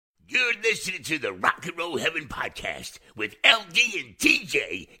You're listening to the Rock and Roll Heaven podcast with LD and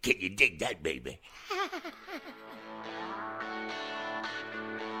TJ. Can you dig that, baby?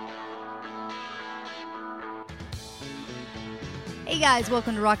 Hey guys,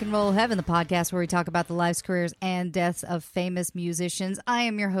 welcome to Rock and Roll Heaven, the podcast where we talk about the lives, careers, and deaths of famous musicians. I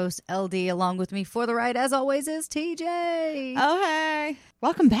am your host, LD. Along with me for the ride, as always, is TJ. Oh, hey.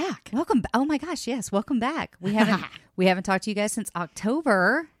 Welcome back. Welcome. Oh my gosh, yes, welcome back. We haven't talked to you guys since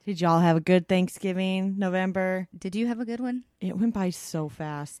October. Did y'all have a good Thanksgiving, November? Did you have a good one? It went by so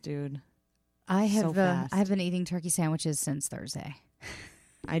fast, dude. I have. So fast. I've been eating turkey sandwiches since Thursday.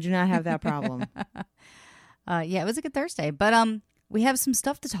 I do not have that problem. Yeah, it was a good Thursday, but we have some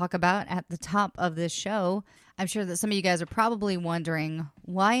stuff to talk about at the top of this show. I'm sure that some of you guys are probably wondering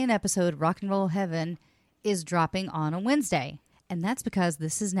why an episode of Rock and Roll Heaven is dropping on a Wednesday. And that's because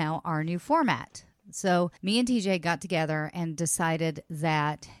this is now our new format. So me and TJ got together and decided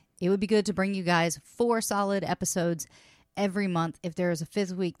that it would be good to bring you guys 4 solid episodes every month. If there is a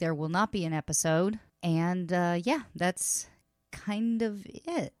 5th week, there will not be an episode. And yeah, that's kind of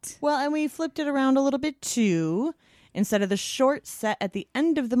it. Well, and we flipped it around a little bit too. Instead of the short set at the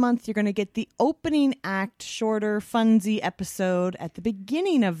end of the month, you're going to get the opening act, shorter, funsy episode at the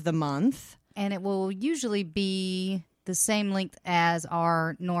beginning of the month. And it will usually be the same length as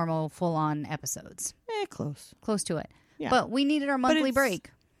our normal full-on episodes. Close. Close to it. Yeah. But we needed our monthly break.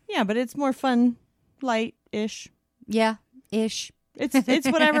 Yeah, but it's more fun, light-ish. Yeah, ish. It's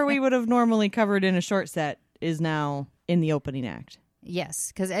whatever we would have normally covered in a short set is now in the opening act.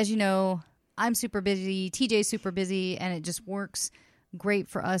 Yes, because as you know, I'm super busy, TJ's super busy, and it just works great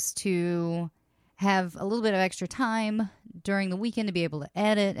for us to have a little bit of extra time during the weekend to be able to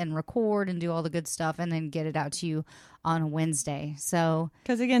edit and record and do all the good stuff and then get it out to you on a Wednesday. So,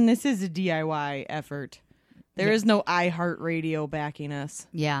 because again, this is a DIY effort. There is no iHeartRadio backing us.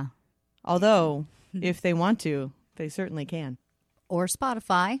 Yeah. Although, if they want to, they certainly can. Or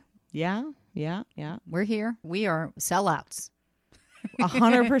Spotify. Yeah. We're here. We are sellouts.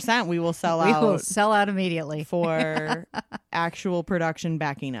 100% we will sell out. We will sell out immediately. For actual production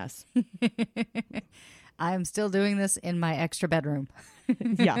backing us. I am still doing this in my extra bedroom.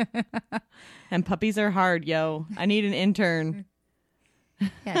 Yeah. And puppies are hard, yo. I need an intern.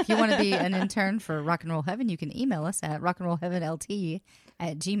 Yeah, if you want to be an intern for Rock and Roll Heaven, you can email us at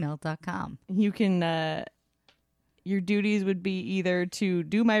rockandrollheavenlt@gmail.com. You can, your duties would be either to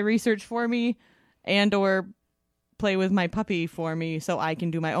do my research for me and or play with my puppy for me so I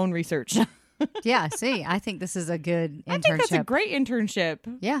can do my own research. Yeah, see, I think this is a good internship. I think that's a great internship.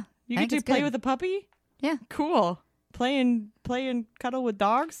 Yeah. You get to play with a puppy? Yeah. Cool. Play and cuddle with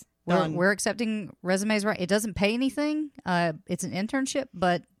dogs? We're accepting resumes, right? It doesn't pay anything. It's an internship,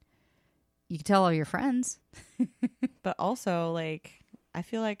 but you can tell all your friends. But also, like, I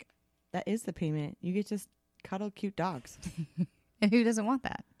feel like that is the payment. You get to cuddle cute dogs. And who doesn't want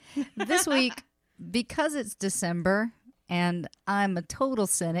that? This week, because it's December and I'm a total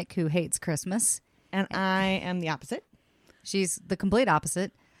cynic who hates Christmas. And I am the opposite. She's the complete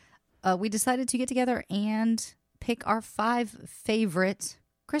opposite. We decided to get together and pick our 5 favorite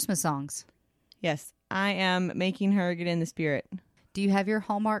Christmas songs. Yes, I am making her get in the spirit. Do you have your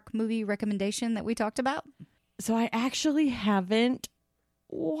Hallmark movie recommendation that we talked about? So I actually haven't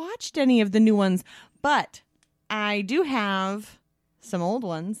watched any of the new ones, but I do some old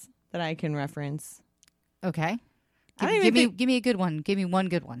ones that I can reference. Okay. Give me a good one. Give me one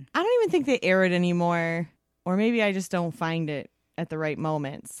good one. I don't even think they air it anymore, or maybe I just don't find it at the right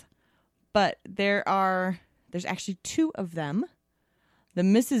moments. But there's actually 2 of them. The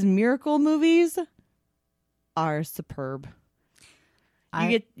Mrs. Miracle movies are superb.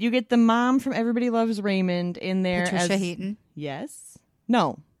 You get the mom from Everybody Loves Raymond in there. Patricia Heaton? Yes.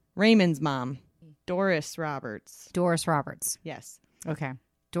 No. Raymond's mom. Doris Roberts. Doris Roberts. Yes. Okay.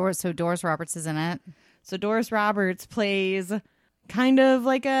 Doris Roberts is in it. So Doris Roberts plays kind of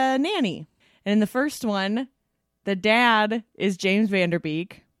like a nanny. And in the first one, the dad is James Van Der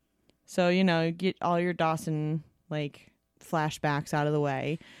Beek. So, you get all your Dawson, flashbacks out of the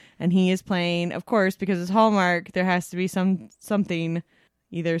way. And he is playing, of course, because it's Hallmark, there has to be something,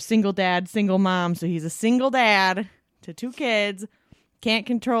 either single dad, single mom. So he's a single dad to 2 kids. Can't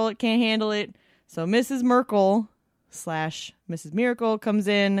control it, can't handle it. So Mrs. Merkel / Mrs. Miracle comes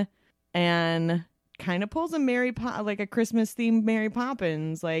in and kind of pulls a a Christmas themed Mary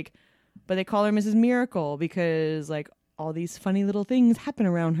Poppins, but they call her Mrs. Miracle because all these funny little things happen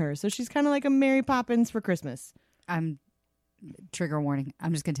around her. So she's kind of like a Mary Poppins for Christmas. Trigger warning.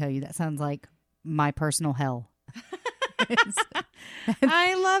 I'm just going to tell you that sounds like my personal hell.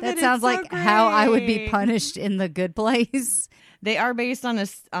 I love it. That sounds It's so like how I would be great. punished in The Good Place. They are based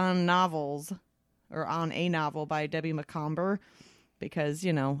on novels, or on a novel by Debbie McComber, because,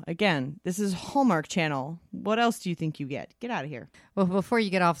 again, this is Hallmark Channel. What else do you think you get? Get out of here. Well, before you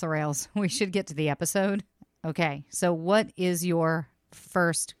get off the rails, we should get to the episode. Okay, so what is your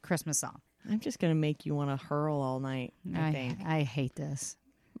first Christmas song? I'm just going to make you want to hurl all night, I think. I hate this.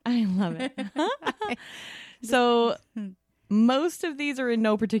 I love it. So most of these are in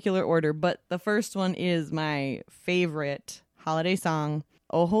no particular order, but the first one is my favorite holiday song,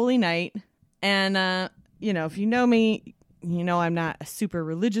 Oh Holy Night. And, if you know me, I'm not a super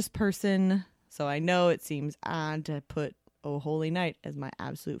religious person, so I know it seems odd to put Oh Holy Night as my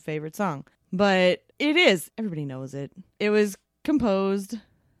absolute favorite song. But it is. Everybody knows it. It was composed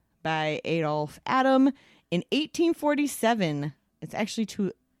by Adolphe Adam in 1847. It's actually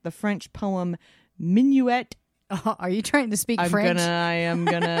to the French poem Minuet. Oh, are you trying to speak French? I am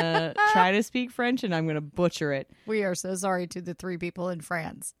gonna try to speak French, and I'm gonna butcher it. We are so sorry to the 3 people in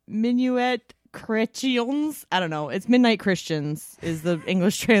France. Minuet Chrétiens. I don't know. It's Midnight Christians is the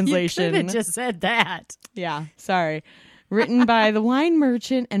English translation. You could have just said that. Yeah, sorry. Written by the wine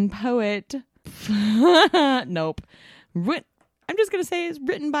merchant and poet. Nope. I'm just gonna say it's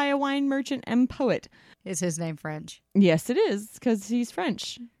written by a wine merchant and poet. Is his name French? Yes, it is, because he's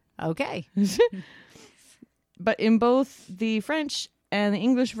French. Okay. But in both the French and the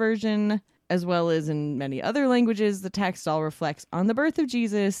English version, as well as in many other languages, the text all reflects on the birth of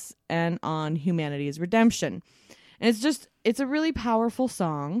Jesus and on humanity's redemption. And it's a really powerful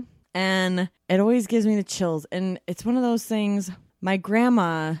song, and it always gives me the chills. And it's one of those things, my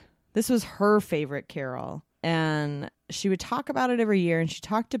grandma, this was her favorite carol, and she would talk about it every year, and she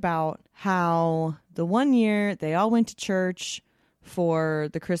talked about how the one year they all went to church for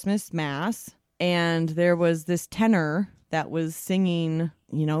the Christmas Mass, and there was this tenor that was singing,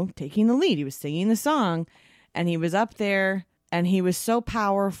 taking the lead. He was singing the song, and he was up there, and he was so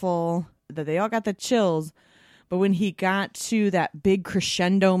powerful that they all got the chills. But when he got to that big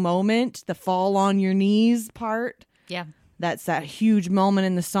crescendo moment, the fall on your knees part, Yeah. that's that huge moment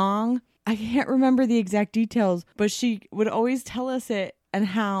in the song. I can't remember the exact details, but she would always tell us it, and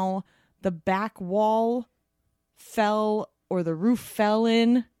how the back wall fell, or the roof fell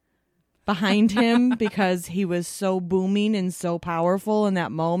in behind him because he was so booming and so powerful in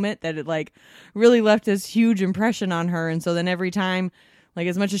that moment that it really left this huge impression on her. And so then every time,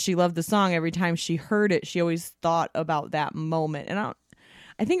 as much as she loved the song, every time she heard it, she always thought about that moment. And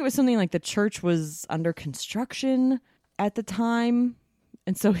I think it was something like the church was under construction at the time,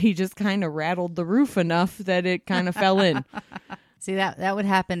 and so he just kind of rattled the roof enough that it kind of fell in. See, that would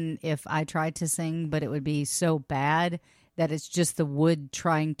happen if I tried to sing, but it would be so bad that it's just the wood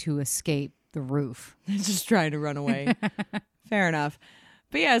trying to escape the roof. Just trying to run away. Fair enough.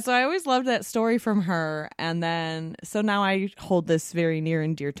 But yeah, so I always loved that story from her. And then, so now I hold this very near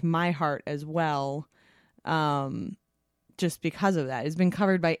and dear to my heart as well. Just because of that. It's been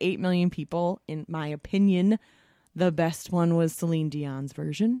covered by 8 million people. In my opinion, the best one was Celine Dion's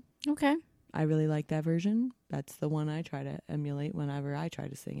version. Okay. I really like that version. That's the one I try to emulate whenever I try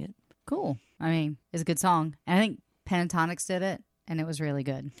to sing it. Cool. I mean, it's a good song. And I think Pentatonics did it, and it was really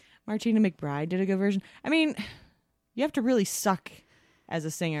good. Martina McBride did a good version. I mean, you have to really suck as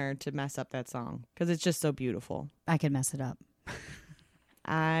a singer to mess up that song, because it's just so beautiful. I could mess it up.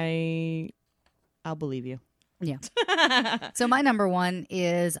 I'll believe you. Yeah. So my number one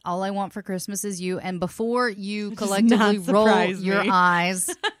is All I Want for Christmas Is You. And before you collectively not roll surprise your me.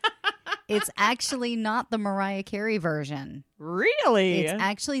 eyes, it's actually not the Mariah Carey version. Really? It's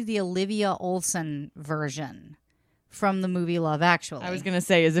actually the Olivia Olson version from the movie Love Actually. I was gonna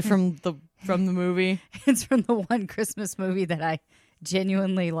say, is it from the movie? It's from the one Christmas movie that I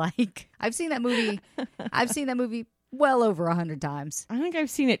genuinely like. I've seen that movie well over 100 times. I think I've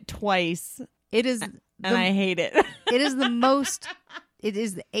seen it twice, It is and I hate it. It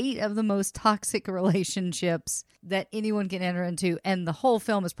is 8 of the most toxic relationships that anyone can enter into, and the whole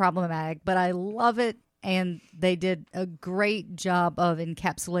film is problematic, but I love it, and they did a great job of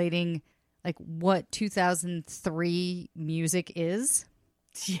encapsulating what 2003 music is.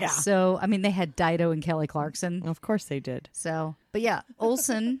 Yeah. So, I mean, they had Dido and Kelly Clarkson. Of course they did. So, but yeah,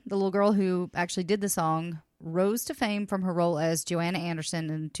 Olsen, the little girl who actually did the song, rose to fame from her role as Joanna Anderson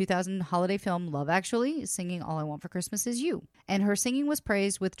in the 2000 holiday film Love Actually, singing All I Want for Christmas Is You. And her singing was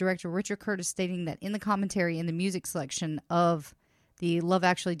praised, with director Richard Curtis stating that in the commentary in the music selection of the Love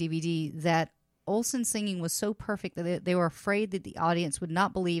Actually DVD that Olsen's singing was so perfect that they were afraid that the audience would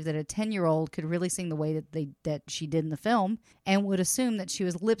not believe that a 10-year-old could really sing the way that she did in the film, and would assume that she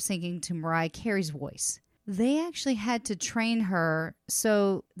was lip-syncing to Mariah Carey's voice. They actually had to train her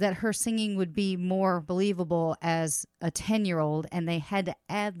so that her singing would be more believable as a 10-year-old, and they had to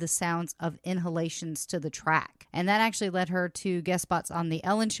add the sounds of inhalations to the track. And that actually led her to guest spots on The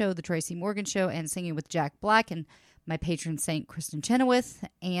Ellen Show, The Tracy Morgan Show, and Singing with Jack Black, and my patron saint, Kristen Chenoweth.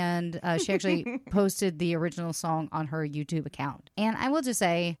 And she actually posted the original song on her YouTube account. And I will just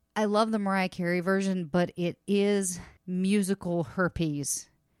say, I love the Mariah Carey version, but it is musical herpes.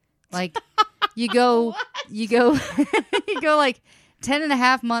 Like... You go like 10 and a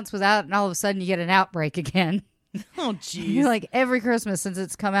half months without, and all of a sudden you get an outbreak again. Oh, jeez. Like every Christmas since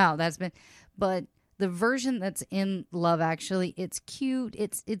it's come out. But the version that's in Love Actually, it's cute.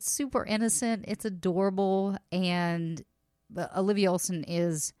 It's super innocent. It's adorable. And Olivia Olson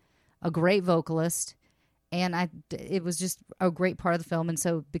is a great vocalist. And it was just a great part of the film. And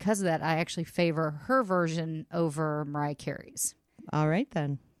so because of that, I actually favor her version over Mariah Carey's. All right,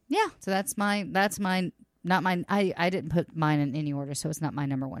 then. Yeah, so that's mine. Not mine. I didn't put mine in any order, so it's not my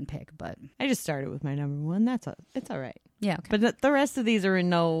number one pick. But I just started with my number one. It's all right. Yeah, okay. But the rest of these are in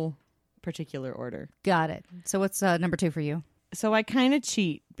no particular order. Got it. So what's number 2 for you? So I kind of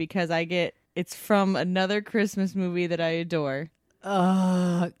cheat because it's from another Christmas movie that I adore.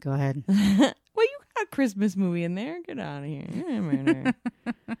 Go ahead. Well, you got a Christmas movie in there. Get out of here.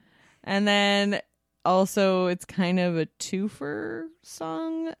 And then also it's kind of a twofer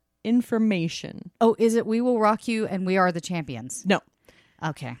song, Information. Oh, is it We Will Rock You and We Are the Champions? No.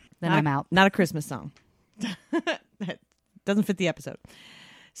 Okay, then I'm out. Not a Christmas song. That doesn't fit the episode.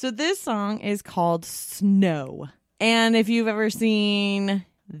 So this song is called Snow. And if you've ever seen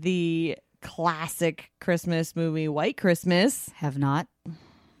the classic Christmas movie White Christmas. Have not.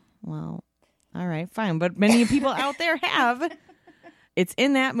 Well, all right, fine. But many people out there have. It's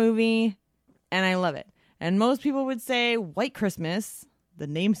in that movie, and I love it. And most people would say White Christmas, the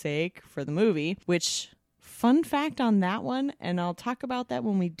namesake for the movie, which, fun fact on that one, and I'll talk about that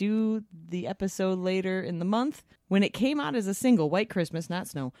when we do the episode later in the month. When it came out as a single, White Christmas, not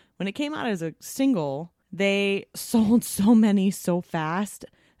Snow, when it came out as a single, they sold so many so fast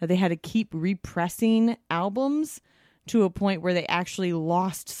that they had to keep repressing albums to a point where they actually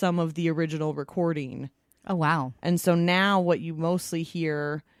lost some of the original recording. Oh, wow. And so now what you mostly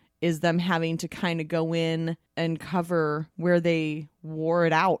hear is them having to kind of go in and cover where they wore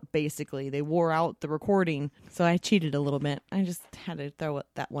it out, basically. They wore out the recording. So I cheated a little bit. I just had to throw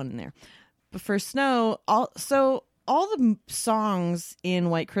that one in there. But for Snow, all the songs in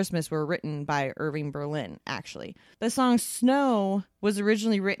White Christmas were written by Irving Berlin, actually. The song Snow was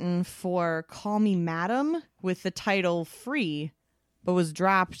originally written for Call Me Madam with the title Free, but was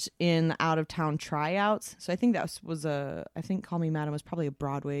dropped in the out-of-town tryouts. So I think I think Call Me Madam was probably a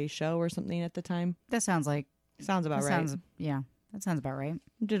Broadway show or something at the time. That sounds like... Sounds about right. Yeah, that sounds about right.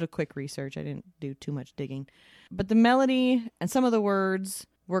 Did a quick research. I didn't do too much digging. But the melody and some of the words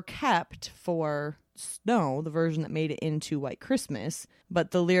were kept for Snow, the version that made it into White Christmas,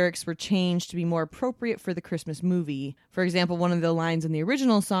 but the lyrics were changed to be more appropriate for the Christmas movie. For example, one of the lines in the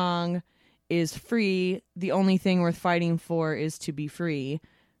original song is free. The only thing worth fighting for is to be free.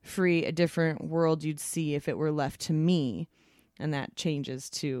 Free, a different world you'd see if it were left to me. And that changes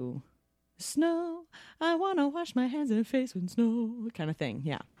to snow. I want to wash my hands and face with snow kind of thing.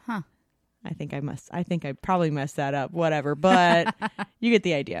 Yeah. Huh. I think I probably messed that up. Whatever. But you get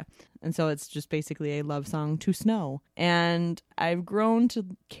the idea. And so it's just basically a love song to snow. And I've grown to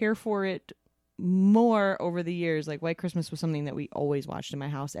care for it more over the years. Like White Christmas was something that we always watched in my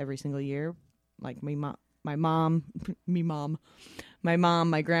house every single year. Like my mom,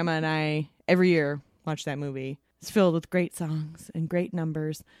 my grandma, and I every year watch that movie. It's filled with great songs and great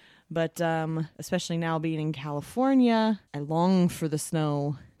numbers. But especially now being in California, I long for the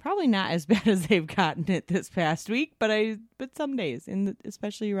snow. Probably not as bad as they've gotten it this past week, but some days,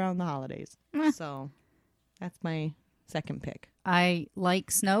 especially around the holidays. So that's my second pick. I like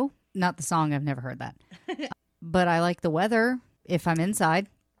snow. Not the song. I've never heard that. But I like the weather if I'm inside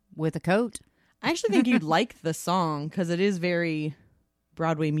with a coat. I actually think you'd like the song because it is very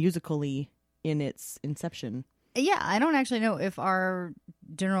Broadway musical-y in its inception. Yeah, I don't actually know if our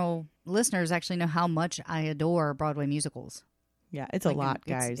general listeners actually know how much I adore Broadway musicals. Yeah, it's a lot,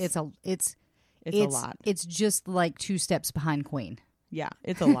 guys. It's a lot. It's just like 2 steps behind Queen. Yeah,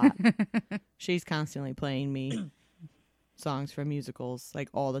 it's a lot. She's constantly playing me songs from musicals like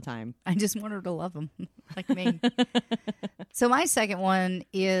all the time. I just want her to love them like me. So my second one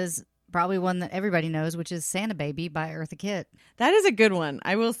is probably one that everybody knows, which is Santa Baby by Eartha Kitt. That is a good one.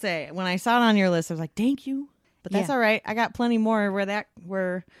 I will say, when I saw it on your list, I was like, thank you. But that's all right. I got plenty more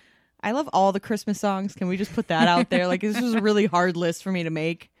where I love all the Christmas songs. Can we just put that out there? Like, this was a really hard list for me to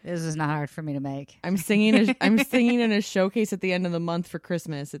make. This is not hard for me to make. I'm singing in a showcase at the end of the month for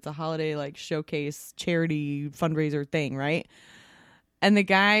Christmas. It's a holiday like showcase charity fundraiser thing, right? And the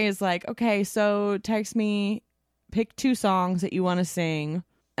guy is like, okay, so text me, pick 2 songs that you want to sing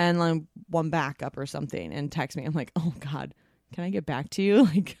and like one backup or something, and text me. I'm like, oh God, can I get back to you?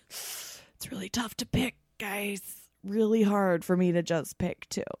 Like, it's really tough to pick, guys. Really hard for me to just pick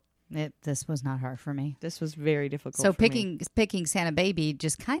 2. This was not hard for me. This was very difficult. So for me. picking Santa Baby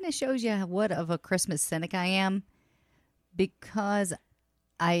just kind of shows you what of a Christmas cynic I am, because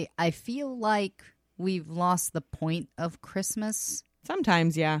I feel like we've lost the point of Christmas.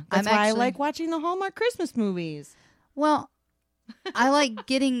 Sometimes, yeah. That's why I like watching the Hallmark Christmas movies. Well, I like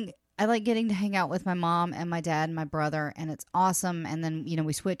getting to hang out with my mom and my dad and my brother, and it's awesome. And then,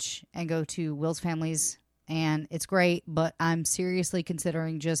 we switch and go to Will's family's, and it's great. But I'm seriously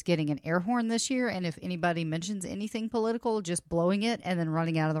considering just getting an air horn this year. And if anybody mentions anything political, just blowing it and then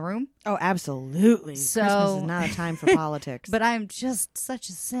running out of the room. Oh, absolutely. So, Christmas is not a time for politics. But I'm just such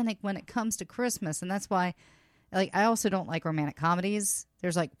a cynic when it comes to Christmas. And that's why, I also don't like romantic comedies.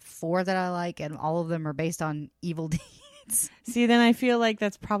 There's 4 that I like, and all of them are based on evil deeds. See, then I feel like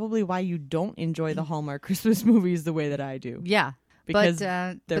that's probably why you don't enjoy the Hallmark Christmas movies the way that I do. Yeah. Because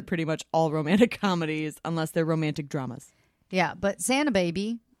they're pretty much all romantic comedies, unless they're romantic dramas. Yeah, but Santa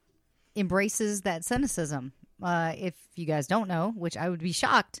Baby embraces that cynicism. If you guys don't know, which I would be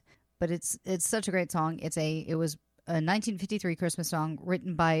shocked, but it's such a great song. It was a 1953 Christmas song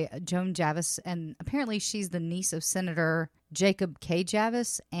written by Joan Javis, and apparently she's the niece of Senator Jacob K.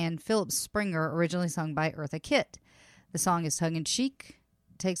 Javis, and Philip Springer, originally sung by Eartha Kitt. The song is tongue-in-cheek,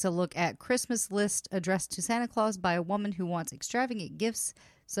 takes a look at Christmas list addressed to Santa Claus by a woman who wants extravagant gifts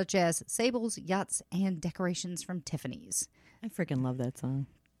such as sables, yachts, and decorations from Tiffany's. I freaking love that song.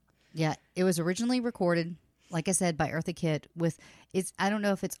 Yeah, it was originally recorded, like I said, by Eartha Kitt I don't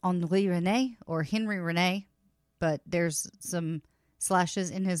know if it's Henri René or Henry René, but there's some slashes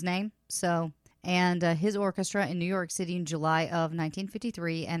in his name. And his orchestra in New York City in July of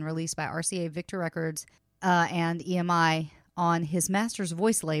 1953, and released by RCA Victor Records and EMI on his Master's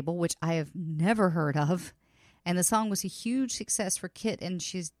Voice label, which I have never heard of. And the song was a huge success for Kitt, and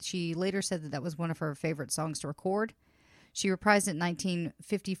she later said that was one of her favorite songs to record. She reprised it in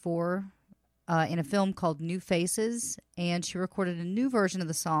 1954 in a film called New Faces, and she recorded a new version of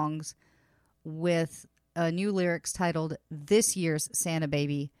the songs with new lyrics titled This Year's Santa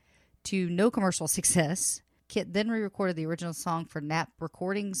Baby, to no commercial success. Kitt then re-recorded the original song for Knapp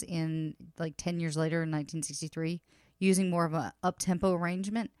Recordings in 10 years later in 1963, using more of an up-tempo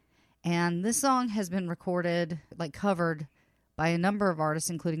arrangement. And this song has been recorded, covered by a number of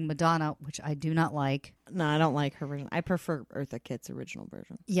artists, including Madonna, which I do not like. No, I don't like her version. I prefer Eartha Kitt's original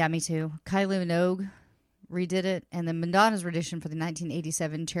version. Yeah, me too. Kylie Minogue redid it, and then Madonna's rendition for the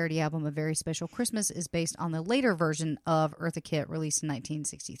 1987 charity album A Very Special Christmas is based on the later version of Eartha Kitt, released in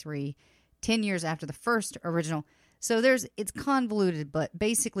 1963, 10 years after the first original. So it's convoluted, but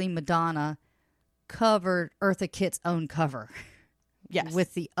basically Madonna covered Eartha Kitt's own cover. Yes.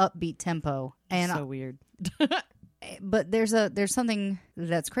 With the upbeat tempo. And so weird. But there's something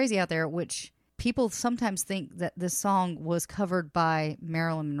that's crazy out there, which people sometimes think that this song was covered by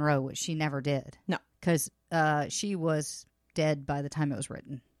Marilyn Monroe, which she never did. No. Because she was dead by the time it was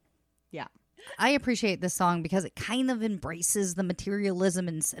written. Yeah. I appreciate this song because it kind of embraces the materialism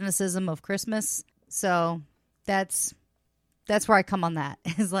and cynicism of Christmas. So that's where I come on that.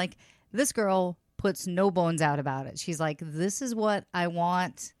 It's like, this girl puts no bones out about it. She's like, this is what I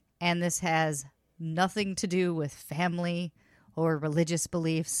want, and this has nothing to do with family or religious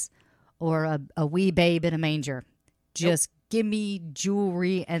beliefs or a wee babe in a manger. Just give me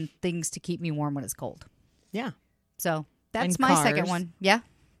jewelry and things to keep me warm when it's cold. Yeah. So that's And my cars. second one. Yeah.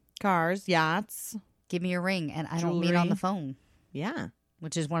 Cars, yachts. Give me a ring, and I don't mean Jewelry. on the phone, Yeah.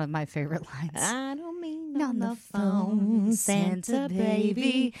 which is one of my favorite lines. I don't mean On the phone, Santa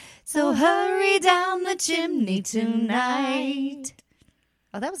baby, so hurry down the chimney tonight.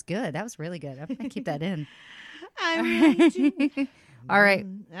 Oh, that was good. That was really good. I'm going to keep that in. All right.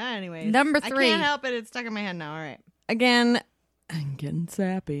 Anyways. Number I 3. can't help it. It's stuck in my head now. All right. Again, I'm getting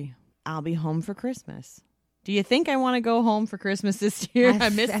sappy. I'll be home for Christmas. Do you think I want to go home for Christmas this year? I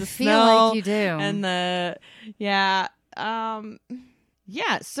miss the feel snow. like you do. And yeah.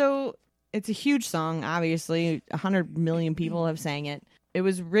 So it's a huge song, obviously. 100 million people have sang it. It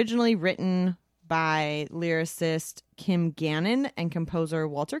was originally written by lyricist Kim Gannon and composer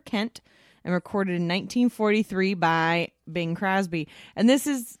Walter Kent, and recorded in 1943 by Bing Crosby. And this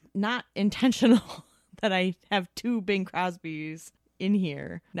is not intentional that I have 2 Bing Crosbys in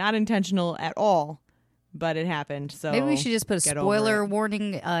here. Not intentional at all, but it happened. So maybe we should just put a get over spoiler it.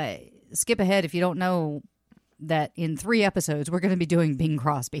 warning. Skip ahead if you don't know that in 3 episodes we're going to be doing Bing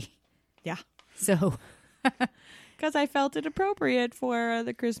Crosby. Yeah. So, Because I felt it appropriate for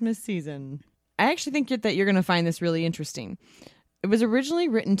the Christmas season. I actually think that you're going to find this really interesting. It was originally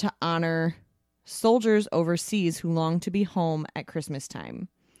written to honor soldiers overseas who long to be home at Christmas time.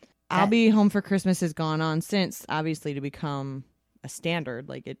 I'll Be Home for Christmas has gone on since, obviously, to become a standard.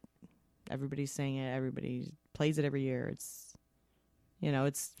 Like, everybody's saying it, everybody plays it every year. It's,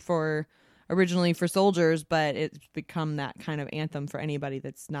 it's originally for soldiers, but it's become that kind of anthem for anybody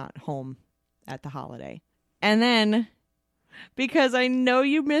that's not home at the holiday. And then, because I know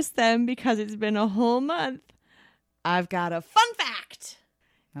you missed them because it's been a whole month, I've got a fun fact.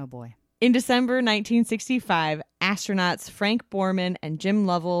 oh boy. In December 1965, astronauts Frank Borman and Jim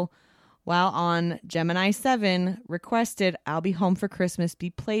Lovell, while on Gemini 7, requested I'll Be Home for Christmas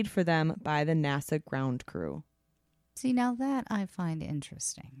be played for them by the NASA ground crew. See, now that I find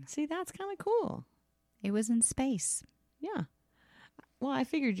interesting. See, that's kind of cool. It was in space. Yeah. Well, I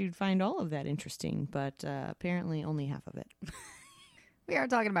figured you'd find all of that interesting, but apparently only half of it. We are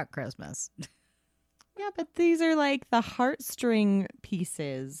talking about Christmas. Yeah, but these are like the heartstring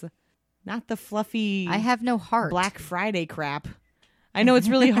pieces, not the fluffy I have no heart. Black Friday crap. I know it's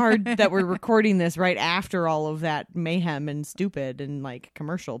really hard that we're recording this right after all of that mayhem and stupid and like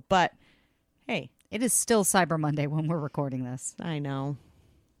commercial, but hey. It is still Cyber Monday when we're recording this. I know.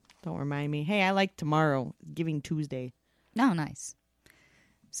 Don't remind me. Hey, I like tomorrow, Giving Tuesday. Oh, nice.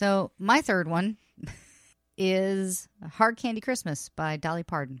 So my third one is Hard Candy Christmas by Dolly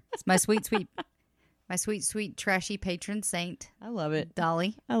Parton. It's my sweet, sweet, trashy patron saint, I love it.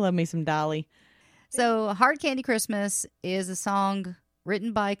 Dolly. I love me some Dolly. So Hard Candy Christmas is a song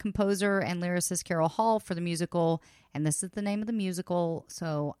written by composer and lyricist Carol Hall for the musical, and this is the name of the musical,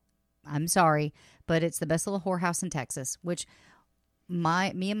 so I'm sorry, but it's The Best Little Whorehouse in Texas, which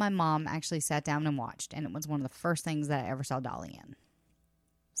me and my mom actually sat down and watched, and it was one of the first things that I ever saw Dolly in.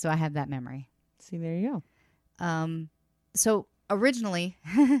 So I have that memory. See, there you go. So originally,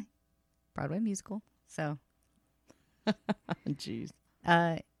 Broadway musical. So, Jeez.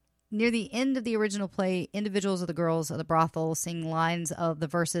 near the end of the original play, individuals of the girls of the brothel sing lines of the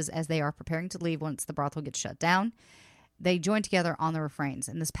verses as they are preparing to leave once the brothel gets shut down. They join together on the refrains,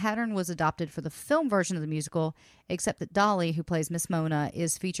 and this pattern was adopted for the film version of the musical, except that Dolly, who plays Miss Mona,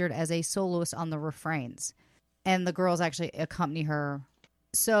 is featured as a soloist on the refrains, and the girls actually accompany her.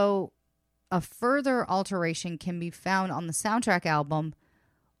 So a further alteration can be found on the soundtrack album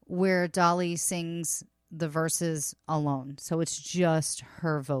where Dolly sings the verses alone. So it's just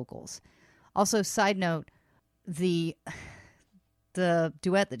her vocals. Also, side note, the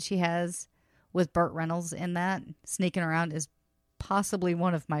duet that she has with Burt Reynolds in that, Sneaking Around, is possibly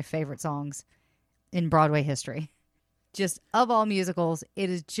one of my favorite songs in Broadway history. Just of all musicals, it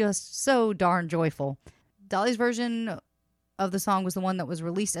is just so darn joyful. Dolly's version of the song was the one that was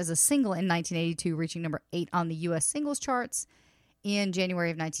released as a single in 1982, reaching number 8 on the U.S. singles charts in January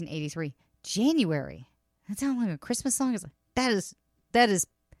of 1983. January? That sounds like a Christmas song? That is,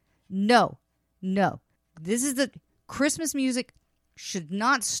 no. This is the Christmas music should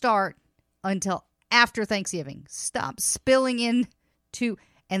not start until after Thanksgiving. Stop spilling into,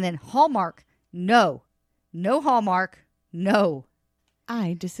 and then Hallmark, no Hallmark, no.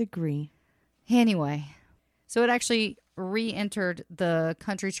 I disagree. Anyway, so it actually re-entered the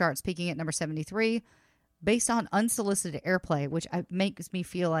country charts, peaking at number 73, based on unsolicited airplay, which makes me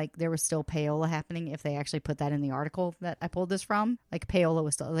feel like there was still payola happening if they actually put that in the article that I pulled this from. Like payola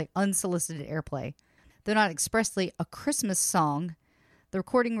was still like unsolicited airplay. Though not expressly a Christmas song, the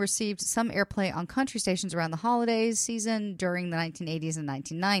recording received some airplay on country stations around the holidays season during the 1980s and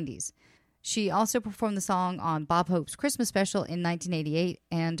 1990s. She also performed the song on Bob Hope's Christmas special in 1988,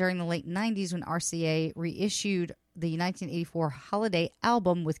 and during the late 90s when RCA reissued the 1984 holiday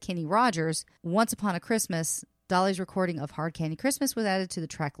album with Kenny Rogers, Once Upon a Christmas, Dolly's recording of Hard Candy Christmas was added to the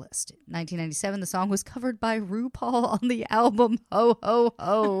track list. In 1997, the song was covered by RuPaul on the album Ho Ho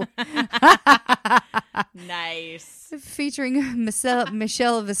Ho. Nice. Featuring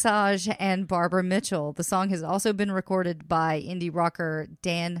Michelle Visage and Barbara Mitchell. The song has also been recorded by indie rocker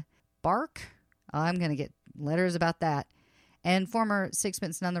Dan Bark. I'm going to get letters about that. And former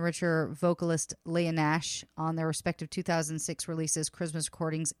Sixpence None the Richer vocalist Leah Nash on their respective 2006 releases, Christmas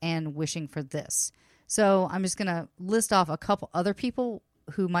Recordings and Wishing for This. So I'm just going to list off a couple other people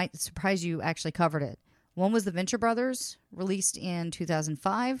who might surprise you actually covered it. One was the Venture Brothers, released in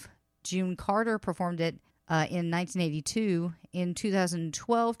 2005. June Carter performed it in 1982. In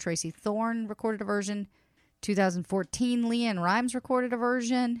 2012, Tracy Thorn recorded a version. 2014, Leanne Rimes recorded a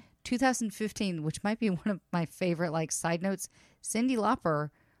version. 2015, which might be one of my favorite side notes, Cyndi Lauper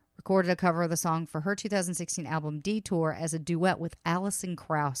recorded a cover of the song for her 2016 album Detour as a duet with Alison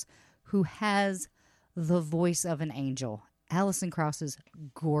Krauss, who has the voice of an angel. Alison Krauss is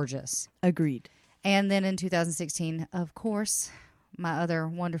gorgeous. Agreed. And then in 2016, of course, my other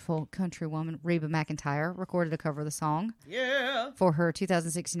wonderful country woman, Reba McEntire, recorded a cover of the song for her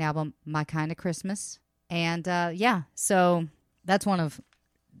 2016 album My Kind of Christmas. And so that's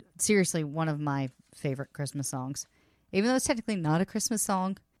seriously one of my favorite Christmas songs. Even though it's technically not a Christmas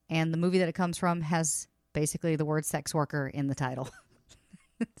song, and the movie that it comes from has basically the word sex worker in the title.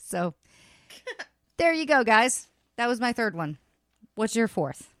 So there you go, guys. That was my third one. What's your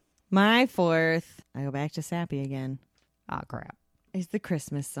fourth? My fourth, I go back to Sappy again, Oh, crap. is the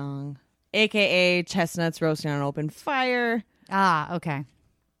Christmas song, a.k.a. Chestnuts Roasting on an Open Fire, Ah, okay.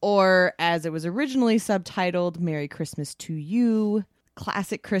 or as it was originally subtitled, Merry Christmas to You.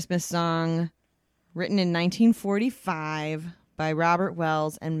 Classic Christmas song written in 1945 by Robert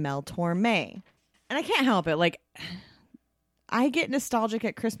Wells and Mel Torme. And I can't help it. I get nostalgic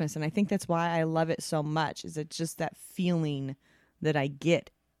at Christmas, and I think that's why I love it so much. Is it just that feeling that I get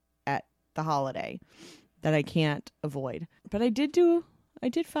at the holiday that I can't avoid. But I did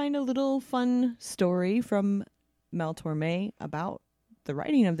find a little fun story from Mel Torme about the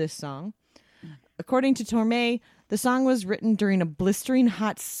writing of this song. According to Torme, the song was written during a blistering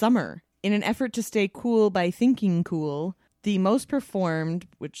hot summer in an effort to stay cool by thinking cool. The most performed,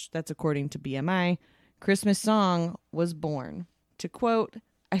 which that's according to BMI, Christmas song was born. To quote,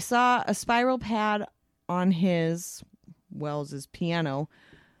 I saw a spiral pad on Wells's piano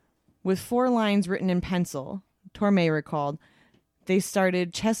with 4 lines written in pencil. Torme recalled, they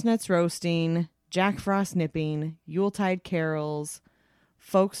started chestnuts roasting, Jack Frost nipping, Yuletide carols,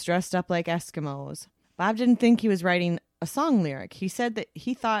 folks dressed up like Eskimos. Bob didn't think he was writing a song lyric. He said that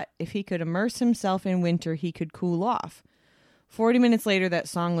he thought if he could immerse himself in winter, he could cool off. 40 minutes later, that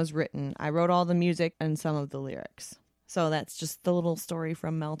song was written. I wrote all the music and some of the lyrics. So that's just the little story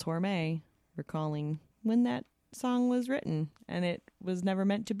from Mel Torme, recalling when that song was written. And it was never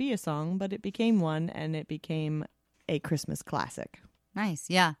meant to be a song, but it became one, and it became a Christmas classic. Nice.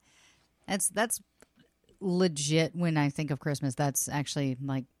 Yeah. That's legit. When I think of Christmas, that's actually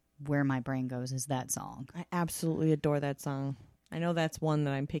where my brain goes, is that song. I absolutely adore that song. I know that's one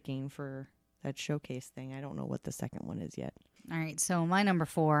that I'm picking for that showcase thing. I don't know what the second one is yet. All right. So my number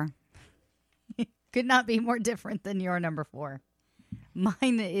 4 could not be more different than your number 4.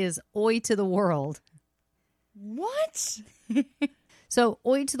 Mine is Oi to the World. What? So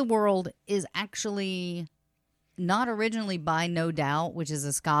Oi to the World is actually not originally by No Doubt, which is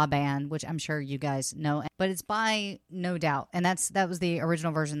a ska band, which I'm sure you guys know, but it's by No Doubt. And that was the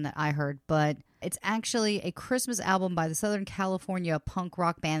original version that I heard, but it's actually a Christmas album by the Southern California punk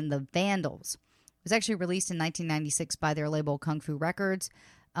rock band The Vandals. It was actually released in 1996 by their label Kung Fu Records,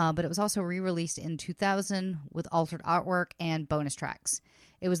 but it was also re-released in 2000 with altered artwork and bonus tracks.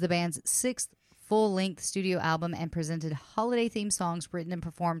 It was the band's 6th full-length studio album and presented holiday-themed songs written and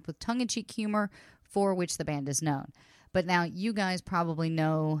performed with tongue-in-cheek humor, for which the band is known. But now you guys probably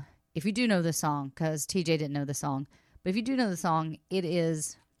know, if you do know the song, because TJ didn't know the song, but if you do know the song, it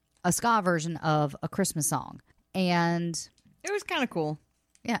is a ska version of a Christmas song. And It was kind of cool.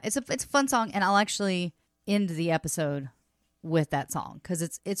 yeah, it's a fun song, and I'll actually end the episode with that song because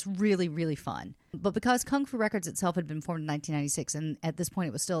it's really, really fun. But because Kung Fu Records itself had been formed in 1996, and at this point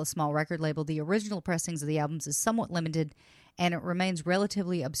it was still a small record label, the original pressings of the albums is somewhat limited, and it remains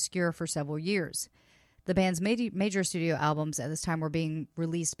relatively obscure for several years. The band's major studio albums at this time were being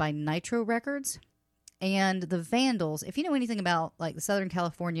released by Nitro Records, and the Vandals. If you know anything about the Southern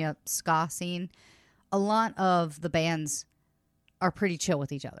California ska scene, a lot of the bands are pretty chill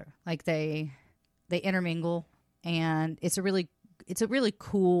with each other. They intermingle, and it's a really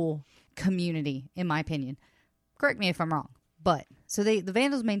cool community, in my opinion. Correct me if I'm wrong. But so the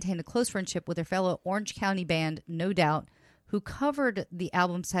Vandals maintained a close friendship with their fellow Orange County band, No Doubt, who covered the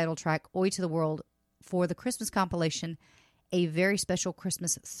album's title track, Oi to the World, for the Christmas compilation, A Very Special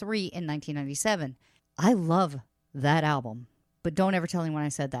Christmas 3 in 1997. I love that album, but don't ever tell anyone I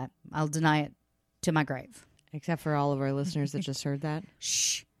said that. I'll deny it to my grave. Except for all of our listeners that just heard that.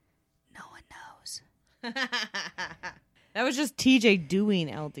 Shh. No one knows. That was just TJ doing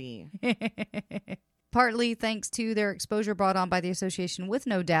LD. Partly thanks to their exposure brought on by the association with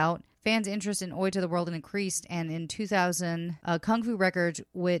No Doubt, fans' interest in Oi to the World increased, and in 2000, Kung Fu Records,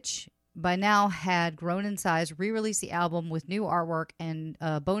 which by now had grown in size, re-released the album with new artwork and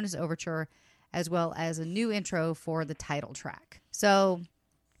a bonus overture, as well as a new intro for the title track. So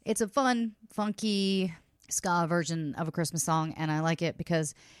it's a fun, funky, ska version of a Christmas song, and I like it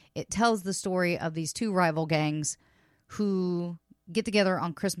because it tells the story of these two rival gangs who get together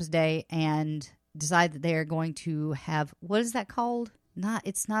on Christmas Day and decide that they are going to have, what is that called?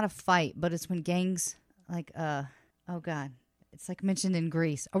 It's not a fight, but it's when gangs oh God, it's like mentioned in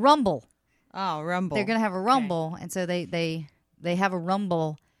Greece, a rumble. Oh, rumble. They're going to have a rumble, and so they have a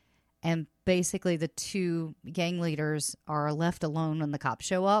rumble, and basically the two gang leaders are left alone when the cops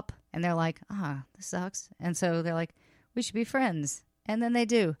show up, and they're like, this sucks. And so they're like, we should be friends. And then they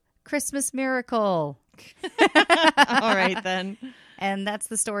do. Christmas Miracle. All right, then. And that's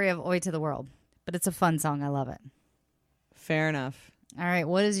the story of Oi to the World. But it's a fun song. I love it. Fair enough. All right,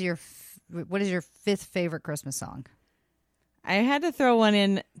 what is your fifth favorite Christmas song? I had to throw one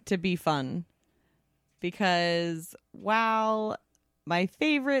in to be fun because while my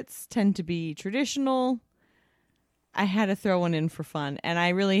favorites tend to be traditional, I had to throw one in for fun, and I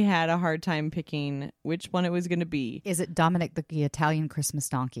really had a hard time picking which one it was going to be. Is it Dominic the Italian Christmas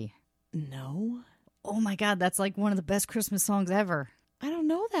Donkey? No. Oh my God, that's like one of the best Christmas songs ever. I don't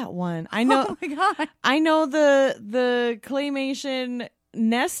know that one. I know. Oh my God. I know the claymation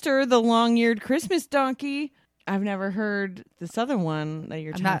Nestor, the long-eared Christmas donkey. I've never heard this other one that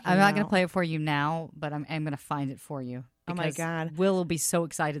you're talking about. I'm not going to play it for you now, but I'm going to find it for you. Oh my God. Will will be so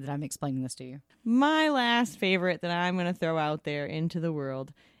excited that I'm explaining this to you. My last favorite that I'm going to throw out there into the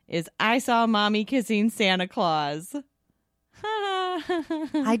world is I Saw Mommy Kissing Santa Claus.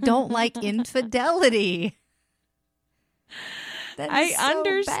 I don't like infidelity. I so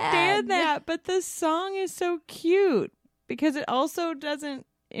understand bad. that, but the song is so cute because it also doesn't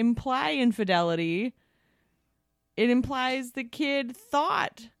imply infidelity. It implies the kid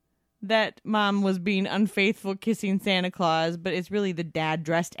thought that mom was being unfaithful kissing Santa Claus, but it's really the dad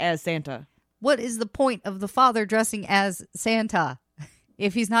dressed as Santa. What is the point of the father dressing as Santa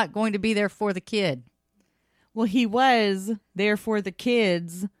if he's not going to be there for the kid? Well, he was there for the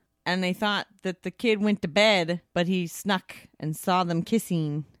kids, and they thought that the kid went to bed, but he snuck and saw them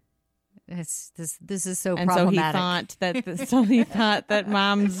kissing. This is so and problematic. So he thought that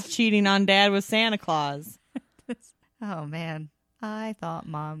mom's cheating on dad with Santa Claus. Oh man, I thought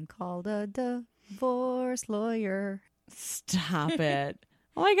mom called a divorce lawyer. Stop it.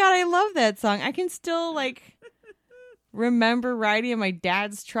 Oh my God, I love that song. I can still remember riding in my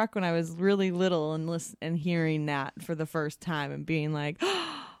dad's truck when I was really little and hearing that for the first time and being like,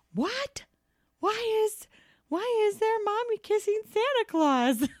 oh, what? Why is there mommy kissing Santa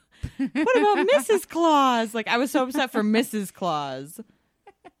Claus? What about Mrs. Claus? I was so upset for Mrs. Claus.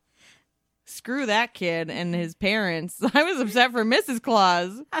 Screw that kid and his parents. I was upset for Mrs.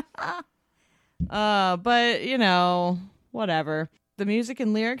 Claus. But, whatever. The music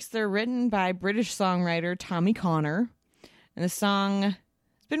and lyrics, they're written by British songwriter Tommy Connor. And the song has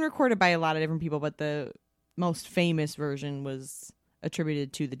been recorded by a lot of different people, but the most famous version was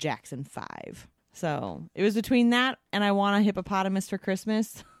attributed to the Jackson 5. So it was between that and I Want a Hippopotamus for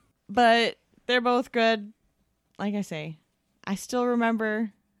Christmas. But they're both good. Like I say, I still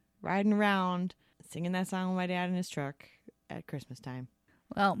remember riding around singing that song with my dad in his truck at Christmas time.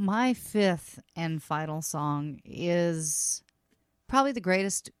 Well, my fifth and final song is probably the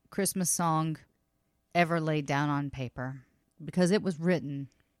greatest Christmas song ever laid down on paper because it was written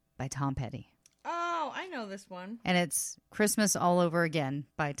by Tom Petty. Oh, I know this one. And it's Christmas All Over Again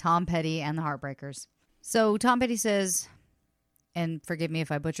by Tom Petty and the Heartbreakers. So Tom Petty says, and forgive me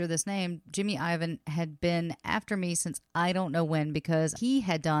if I butcher this name, Jimmy Iovine had been after me since I don't know when because he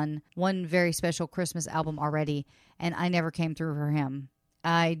had done one very special Christmas album already and I never came through for him.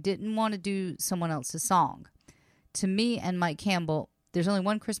 I didn't want to do someone else's song. To me and Mike Campbell, there's only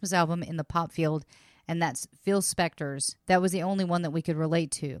one Christmas album in the pop field, and that's Phil Spector's. That was the only one that we could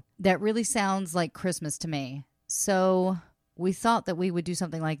relate to. That really sounds like Christmas to me. So we thought that we would do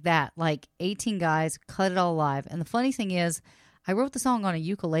something like that, like 18 guys, cut it all live. And the funny thing is, I wrote the song on a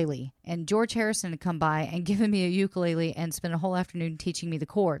ukulele, and George Harrison had come by and given me a ukulele and spent a whole afternoon teaching me the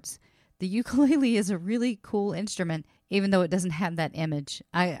chords. The ukulele is a really cool instrument, even though it doesn't have that image.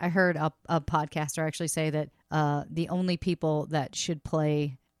 I heard a podcaster actually say that the only people that should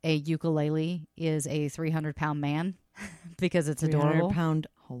play a ukulele is a 300-pound man because it's adorable. 300-pound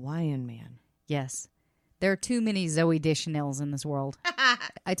Hawaiian man. Yes. There are too many Zooey Deschanel's in this world.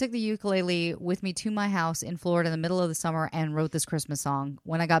 I took the ukulele with me to my house in Florida in the middle of the summer and wrote this Christmas song.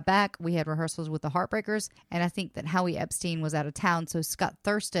 When I got back, we had rehearsals with the Heartbreakers, and I think that Howie Epstein was out of town, so Scott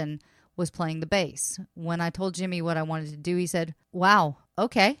Thurston was playing the bass. When I told Jimmy what I wanted to do, he said, wow,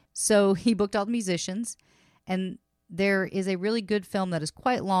 okay. So he booked all the musicians, and there is a really good film that is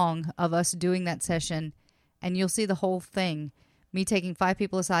quite long of us doing that session, and you'll see the whole thing. me taking 5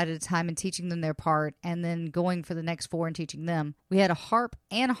 people aside at a time and teaching them their part, and then going for the next 4 and teaching them. We had a harp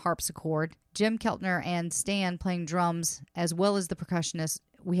and a harpsichord, Jim Keltner and Stan playing drums, as well as the percussionist.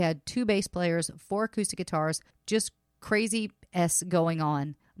 We had 2 bass players, 4 acoustic guitars, just crazy S going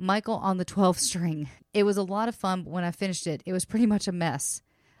on. Michael on the 12th string. It was a lot of fun, but when I finished it, it was pretty much a mess.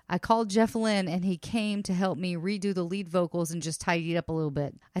 I called Jeff Lynne, and he came to help me redo the lead vocals and just tidy it up a little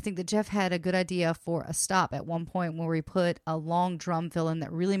bit. I think that Jeff had a good idea for a stop at one point where we put a long drum fill in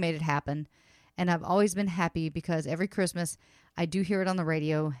that really made it happen. And I've always been happy because every Christmas I do hear it on the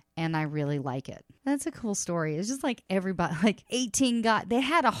radio, and I really like it. That's a cool story. It's just like everybody, like 18 guys, they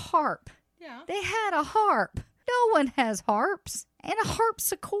had a harp. Yeah. They had a harp. No one has harps. And a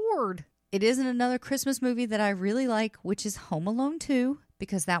harpsichord. It is in another Christmas movie that I really like, which is Home Alone 2,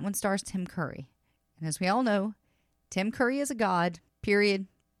 because that one stars Tim Curry. And as we all know, Tim Curry is a god, period,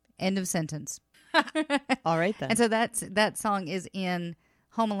 end of sentence. All right, then. And so that song is in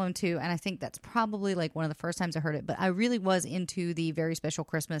Home Alone 2, and I think that's probably like one of the first times I heard it. But I really was into the Very Special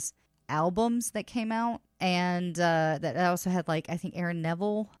Christmas albums that came out, and that also had, like, I think Aaron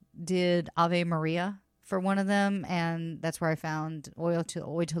Neville did Ave Maria for one of them, and that's where I found Oi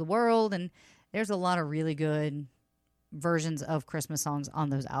to the World, and there's a lot of really good versions of Christmas songs on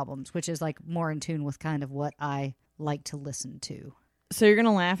those albums, which is like more in tune with kind of what I like to listen to. So you're going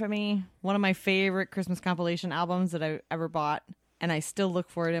to laugh at me. One of my favorite Christmas compilation albums that I ever bought, and I still look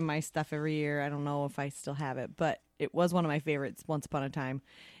for it in my stuff every year. I don't know if I still have it, but it was one of my favorites once upon a time.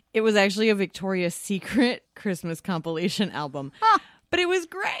 It was actually a Victoria's Secret Christmas compilation album. Huh. But it was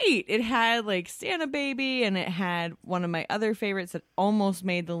great. It had like Santa Baby, and it had one of my other favorites that almost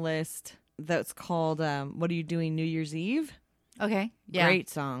made the list. That's called What Are You Doing New Year's Eve? Okay. Yeah. Great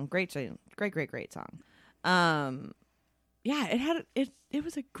song. Great song. Great song. Yeah, it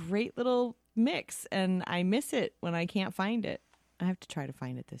was a great little mix, and I miss it when I can't find it. I have to try to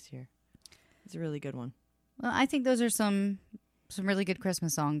find it this year. It's a really good one. Well, I think those are some really good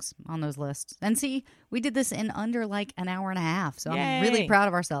Christmas songs on those lists. And see, we did this in under like an hour and a half, so Yay. I'm really proud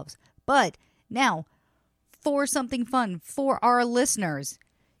of ourselves. But now, for something fun for our listeners,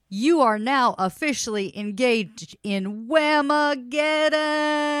 you are now officially engaged in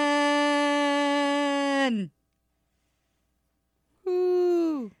Whamageddon!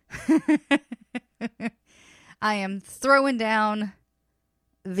 Woo! I am throwing down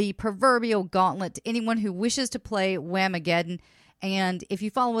the proverbial gauntlet to anyone who wishes to play Whamageddon. And if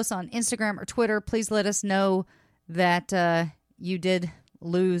you follow us on Instagram or Twitter, please let us know that you did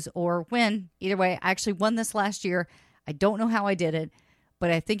lose or win. Either way, I actually won this last year. I don't know how I did it,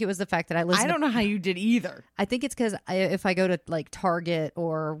 but I think it was the fact that I listened. I don't know how you did either. I think it's because if I go to like Target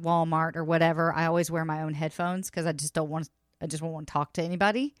or Walmart or whatever, I always wear my own headphones because I just don't want to talk to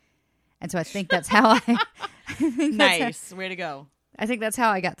anybody. And so I think that's how Nice. Way to go. I think that's how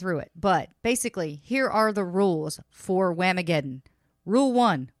I got through it. But basically, here are the rules for Whamageddon. Rule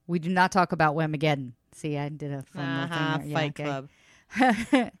 1, we do not talk about Whamageddon. See, I did a fun little thing there. Fight Club.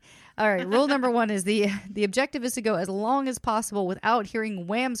 All right, rule number 1 is the objective is to go as long as possible without hearing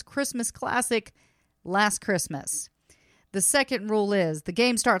Wham's Christmas classic, Last Christmas. The second rule is the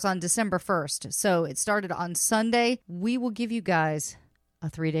game starts on December 1st. So it started on Sunday. We will give you guys a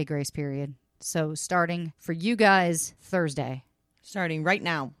 3-day grace period. So starting for you guys Thursday. Starting right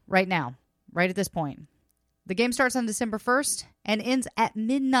now. Right now. Right at this point. The game starts on December 1st and ends at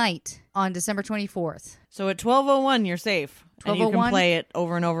midnight on December 24th. So at 12:01, you're safe. And you can play it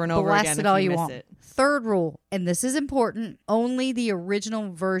over and over and over blast again it if all you you miss want. it. Third rule, and this is important, only the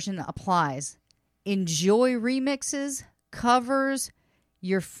original version applies. Enjoy remixes, covers,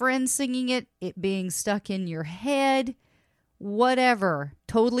 your friends singing it being stuck in your head, whatever.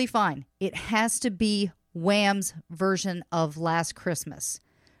 Totally fine. It has to be Wham's version of Last Christmas.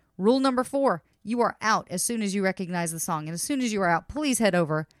 Rule number 4, you are out as soon as you recognize the song. And as soon as you are out, please head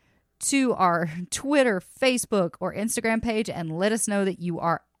over to our Twitter, Facebook, or Instagram page and let us know that you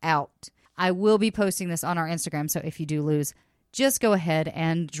are out. I will be posting this on our Instagram, so if you do lose, just go ahead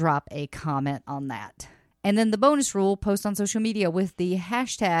and drop a comment on that. And then the bonus rule, post on social media with the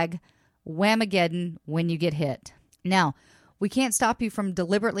hashtag Whamageddon when you get hit. Now, we can't stop you from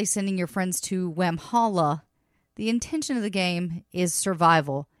deliberately sending your friends to Whamhalla. The intention of the game is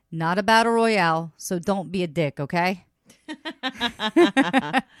survival, not a battle royale, so don't be a dick, okay?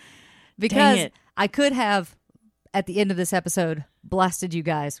 Because I could have, at the end of this episode, blasted you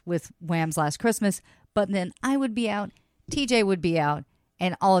guys with Wham's Last Christmas, but then I would be out, TJ would be out,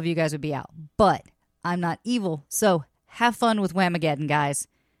 and all of you guys would be out. But I'm not evil, so have fun with Whamageddon, guys.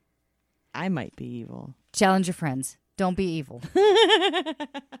 I might be evil. Challenge your friends. Don't be evil.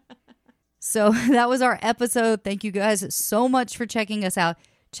 So that was our episode. Thank you guys so much for checking us out.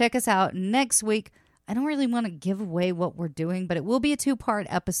 Check us out next week. I don't really want to give away what we're doing, but it will be a 2-part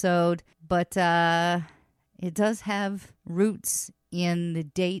episode. But it does have roots in the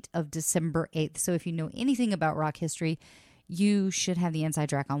date of December 8th. So if you know anything about rock history, you should have the inside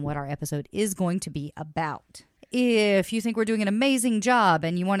track on what our episode is going to be about. If you think we're doing an amazing job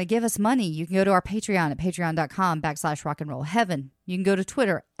and you want to give us money, you can go to our Patreon at patreon.com/rockandrollheaven. You can go to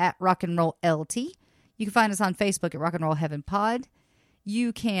Twitter at rockandrolllt. You can find us on Facebook at Rock and Roll Heaven Pod.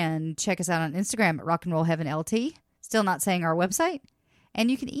 You can check us out on Instagram at rockandrollheavenlt. Still not saying our website.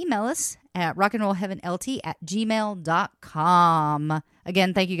 And you can email us at rockandrollheavenlt@gmail.com.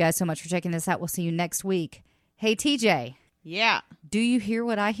 Again, thank you guys so much for checking this out. We'll see you next week. Hey, TJ. Yeah. Do you hear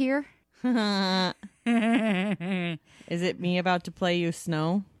what I hear? Is it me about to play you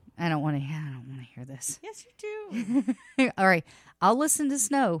Snow? I don't want to hear this. Yes, you do. All right. I'll listen to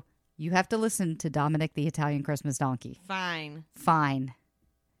Snow. You have to listen to Dominic the Italian Christmas Donkey. Fine.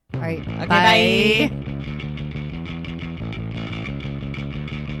 All right. Okay, bye.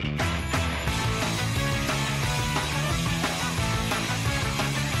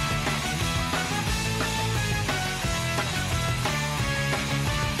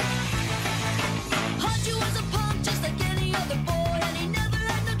 Haji was a punk just like any other boy, and he never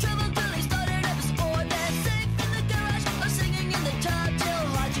had no trouble till he started up a sport. Then safe in the garage or singing in the top till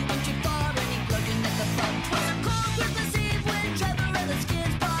Haji went too far and he plugged in at the pump. 'Twas a cold Christmas Eve when Trevor and the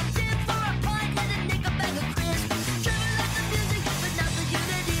Skins popped in for a pint and a nick a bag of crisps. Trevor liked the music but not the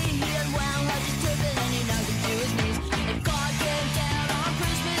unity. He unwound Haji's turban and he knocked him to his knees. If God came down on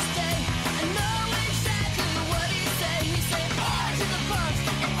Christmas Day, I know exactly what he'd say. He'd say, "Or to the punks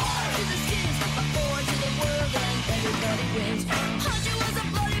and or to the Skins, or to the world and everybody wins." Haji was a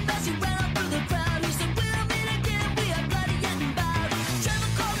bloody mess, he ran up through the crowd. He said, "We'll meet again, we are bloody and bowed."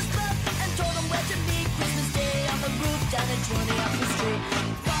 Trevor called his bluff and told him where to meet Christmas Day on the roof down at 20 off the street.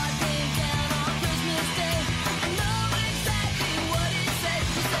 God came down on Christmas Day, I know exactly what he'd say.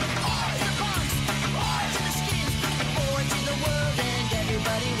 He said, "Or to the punks, or to the Skins, or to the world and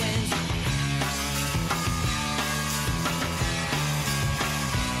everybody wins."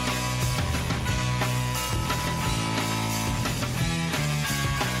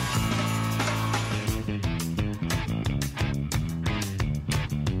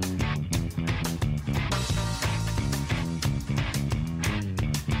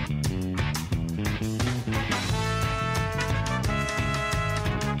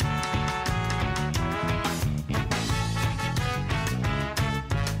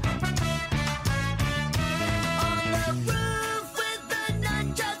 On the roof with the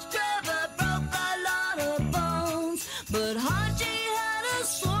nunchucks, Trevor broke a lot of bones. But Haji had a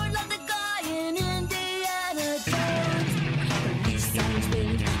sword like the guy in Indiana Jones. Police sirens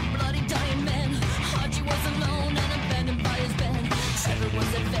waved, bloody dying men. Haji was alone and abandoned by his bed. Trevor was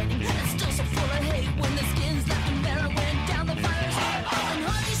defending and still so full of hate when the Skins left him there and went down the fire's gate. And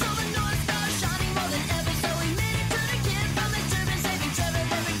Haji saw the North Star shining more than ever, so he made it to the kid from the turban, saving Trevor.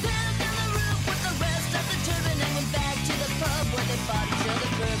 Then we climbed down the roof with the rest of the turban and went back to the pub where they fought each other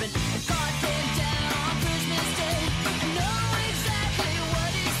bourbon. And God came down on Christmas Day, I know exactly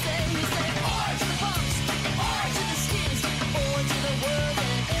what he'd say. He'd say, "Or to the punks, or to the Skins, or to the world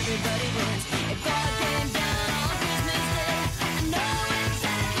and everybody wins." If God came down on Christmas Day, I know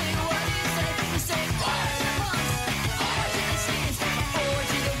exactly what he'd say. He'd say, "Or to the punks, or to the Skins, or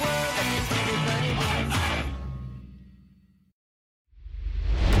to the world and everybody wins."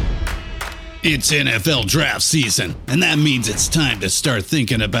 It's NFL draft season, and that means it's time to start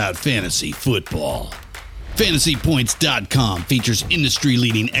thinking about fantasy football. FantasyPoints.com features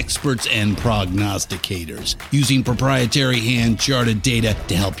industry-leading experts and prognosticators using proprietary hand-charted data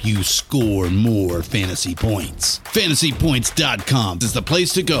to help you score more fantasy points. FantasyPoints.com is the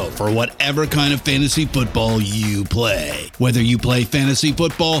place to go for whatever kind of fantasy football you play. Whether you play fantasy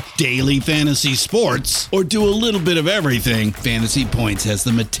football, daily fantasy sports, or do a little bit of everything, Fantasy Points has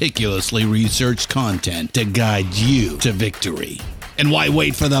the meticulously researched content to guide you to victory. And why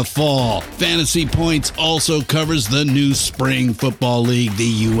wait for the fall? Fantasy Points also covers the new spring football league, the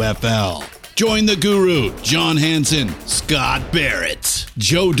UFL. Join the guru, John Hansen, Scott Barrett,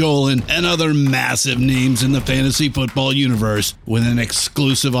 Joe Dolan, and other massive names in the fantasy football universe with an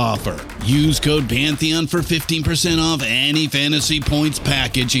exclusive offer. Use code Pantheon for 15% off any Fantasy Points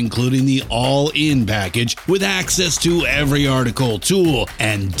package, including the all-in package, with access to every article, tool,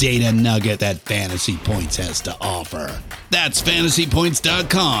 and data nugget that Fantasy Points has to offer. That's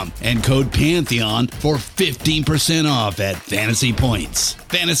FantasyPoints.com and code Pantheon for 15% off at Fantasy Points.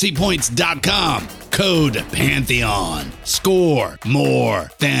 FantasyPoints.com, code Code Pantheon. Score more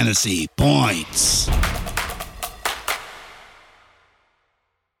fantasy points.